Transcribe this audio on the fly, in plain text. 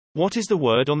What is the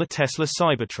word on the Tesla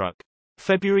Cybertruck?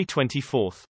 February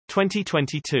 24,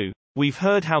 2022. We've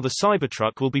heard how the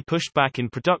Cybertruck will be pushed back in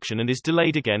production and is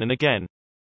delayed again and again.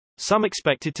 Some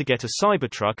expected to get a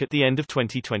Cybertruck at the end of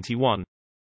 2021.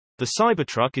 The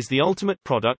Cybertruck is the ultimate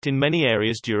product in many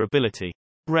areas: durability,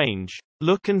 range,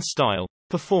 look and style,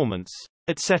 performance,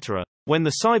 etc. When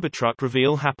the Cybertruck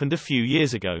reveal happened a few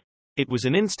years ago, it was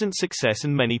an instant success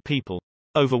and many people,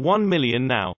 over 1 million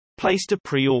now, placed a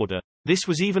pre-order. This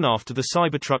was even after the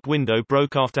Cybertruck window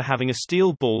broke after having a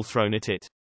steel ball thrown at it.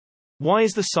 Why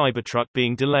is the Cybertruck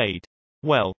being delayed?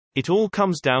 Well, it all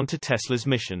comes down to Tesla's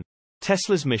mission.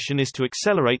 Tesla's mission is to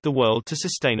accelerate the world to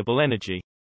sustainable energy.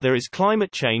 There is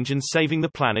climate change and saving the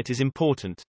planet is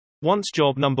important. Once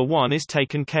job number one is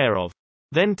taken care of,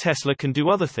 then Tesla can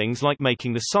do other things like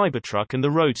making the Cybertruck and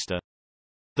the Roadster.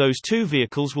 Those two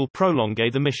vehicles will prolong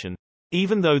the mission.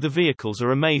 Even though the vehicles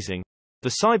are amazing,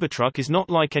 the Cybertruck is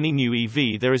not like any new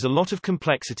EV. There is a lot of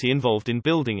complexity involved in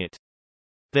building it.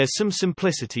 There's some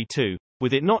simplicity too,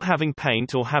 with it not having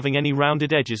paint or having any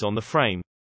rounded edges on the frame.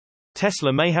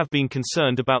 Tesla may have been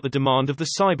concerned about the demand of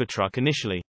the Cybertruck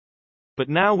initially. But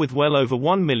now with well over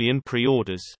 1 million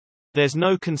pre-orders, there's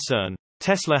no concern.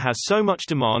 Tesla has so much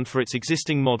demand for its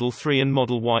existing Model 3 and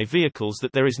Model Y vehicles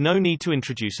that there is no need to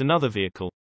introduce another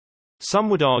vehicle.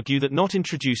 Some would argue that not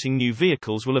introducing new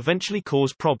vehicles will eventually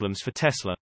cause problems for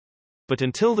Tesla. But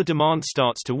until the demand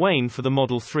starts to wane for the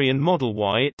Model 3 and Model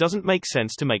Y, it doesn't make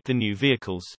sense to make the new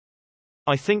vehicles.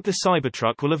 I think the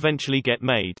Cybertruck will eventually get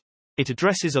made. It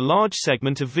addresses a large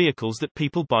segment of vehicles that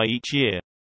people buy each year.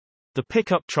 The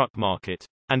pickup truck market.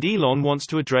 And Elon wants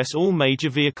to address all major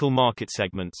vehicle market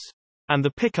segments. And the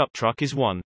pickup truck is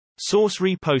one. Source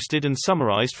reposted and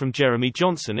summarized from Jeremy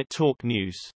Johnson at Talk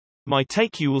News. My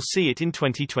take: you will see it in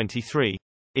 2023.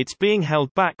 It's being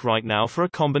held back right now for a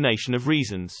combination of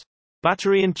reasons.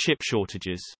 Battery and chip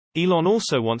shortages. Elon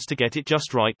also wants to get it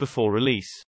just right before release.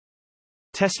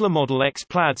 Tesla Model X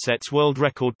Plaid sets world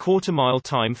record quarter-mile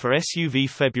time for SUV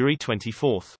February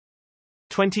 24,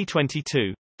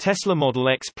 2022. Tesla Model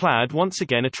X Plaid once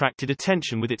again attracted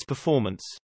attention with its performance,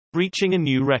 reaching a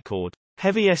new record.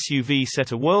 Heavy SUV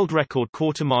set a world record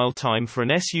quarter-mile time for an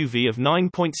SUV of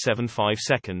 9.75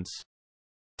 seconds.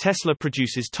 Tesla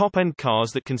produces top-end cars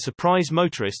that can surprise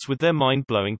motorists with their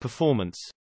mind-blowing performance.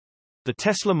 The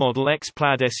Tesla Model X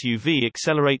Plaid SUV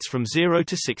accelerates from 0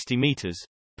 to 60 meters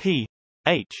mph,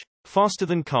 faster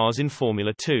than cars in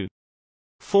Formula 2,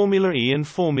 Formula E and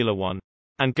Formula 1,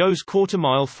 and goes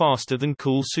quarter-mile faster than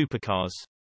cool supercars.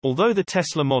 Although the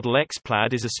Tesla Model X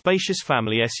Plaid is a spacious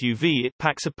family SUV, it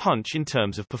packs a punch in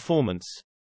terms of performance.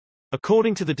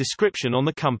 According to the description on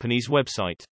the company's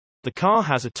website, the car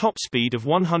has a top speed of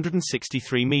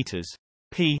 163 meters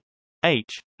mph,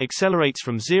 accelerates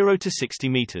from 0 to 60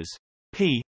 meters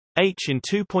mph in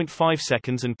 2.5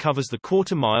 seconds and covers the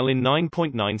quarter mile in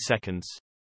 9.9 seconds.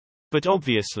 But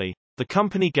obviously, the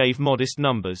company gave modest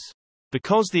numbers,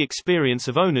 because the experience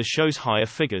of owners shows higher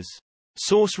figures.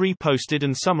 Source reposted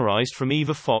and summarized from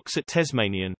Eva Fox at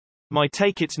Tasmanian. My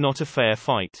take: it's not a fair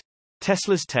fight.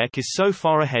 Tesla's tech is so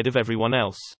far ahead of everyone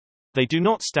else. They do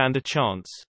not stand a chance.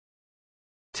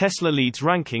 Tesla leads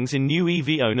rankings in new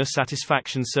EV owner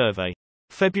satisfaction survey.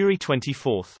 February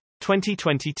 24,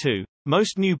 2022.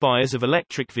 Most new buyers of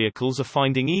electric vehicles are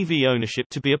finding EV ownership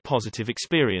to be a positive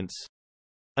experience.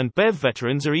 And BEV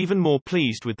veterans are even more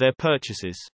pleased with their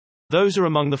purchases. Those are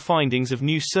among the findings of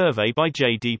new survey by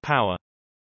J.D. Power,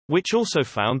 which also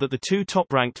found that the two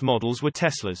top-ranked models were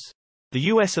Teslas. The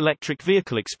U.S. Electric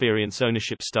Vehicle Experience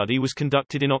Ownership Study was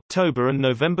conducted in October and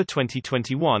November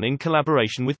 2021 in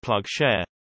collaboration with PlugShare.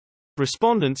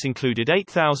 Respondents included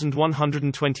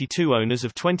 8,122 owners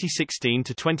of 2016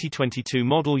 to 2022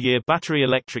 model year battery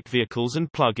electric vehicles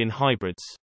and plug-in hybrids,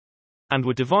 and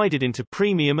were divided into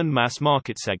premium and mass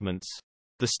market segments.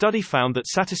 The study found that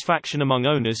satisfaction among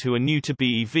owners who are new to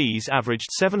BEVs averaged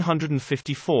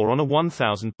 754 on a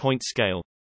 1,000-point scale,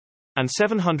 and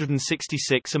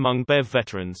 766 among BEV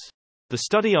veterans. The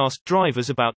study asked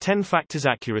drivers about 10 factors: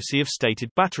 accuracy of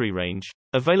stated battery range,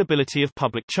 availability of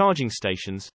public charging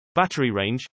stations, battery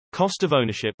range, cost of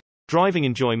ownership, driving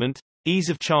enjoyment, ease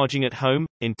of charging at home,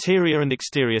 interior and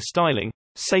exterior styling,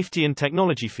 safety and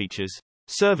technology features,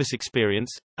 service experience,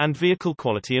 and vehicle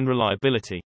quality and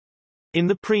reliability. In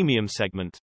the premium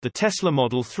segment, the Tesla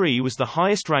Model 3 was the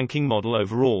highest-ranking model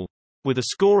overall, with a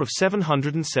score of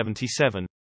 777.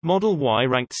 Model Y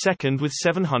ranked second with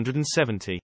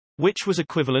 770, which was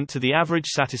equivalent to the average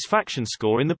satisfaction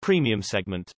score in the premium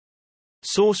segment.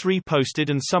 Source reposted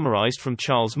and summarized from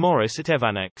Charles Morris at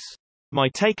Evanex. My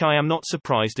take: I am not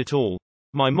surprised at all.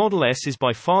 My Model S is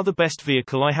by far the best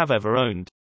vehicle I have ever owned.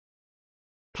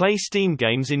 Play Steam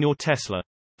games in your Tesla.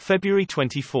 February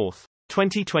 24,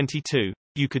 2022.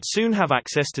 You could soon have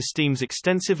access to Steam's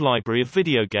extensive library of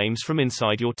video games from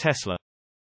inside your Tesla.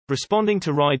 Responding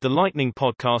to Ride the Lightning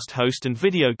podcast host and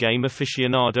video game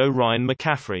aficionado Ryan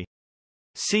McCaffrey,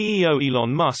 CEO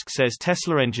Elon Musk says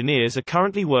Tesla engineers are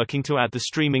currently working to add the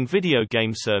streaming video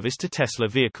game service to Tesla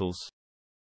vehicles.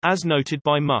 As noted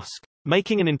by Musk,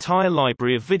 making an entire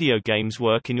library of video games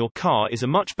work in your car is a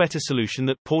much better solution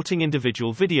than porting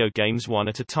individual video games one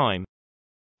at a time.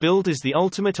 Build is the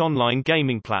ultimate online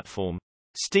gaming platform.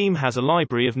 Steam has a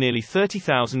library of nearly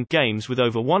 30,000 games with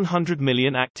over 100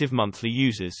 million active monthly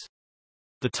users.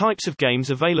 The types of games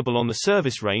available on the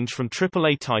service range from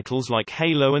AAA titles like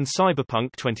Halo and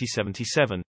Cyberpunk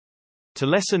 2077 to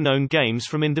lesser-known games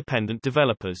from independent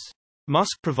developers.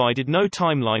 Musk provided no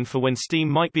timeline for when Steam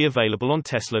might be available on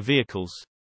Tesla vehicles.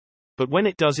 But when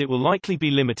it does, it will likely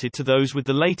be limited to those with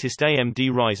the latest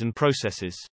AMD Ryzen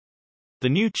processors. The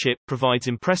new chip provides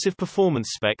impressive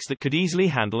performance specs that could easily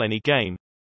handle any game.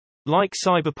 Like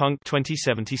Cyberpunk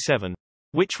 2077,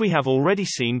 which we have already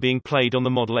seen being played on the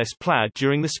Model S Plaid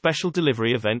during the special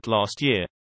delivery event last year.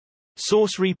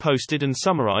 Source reposted and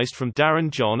summarized from Darren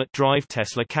John at Drive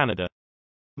Tesla Canada.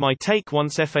 My take: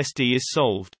 once FSD is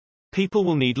solved, people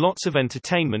will need lots of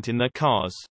entertainment in their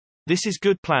cars. This is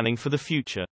good planning for the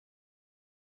future.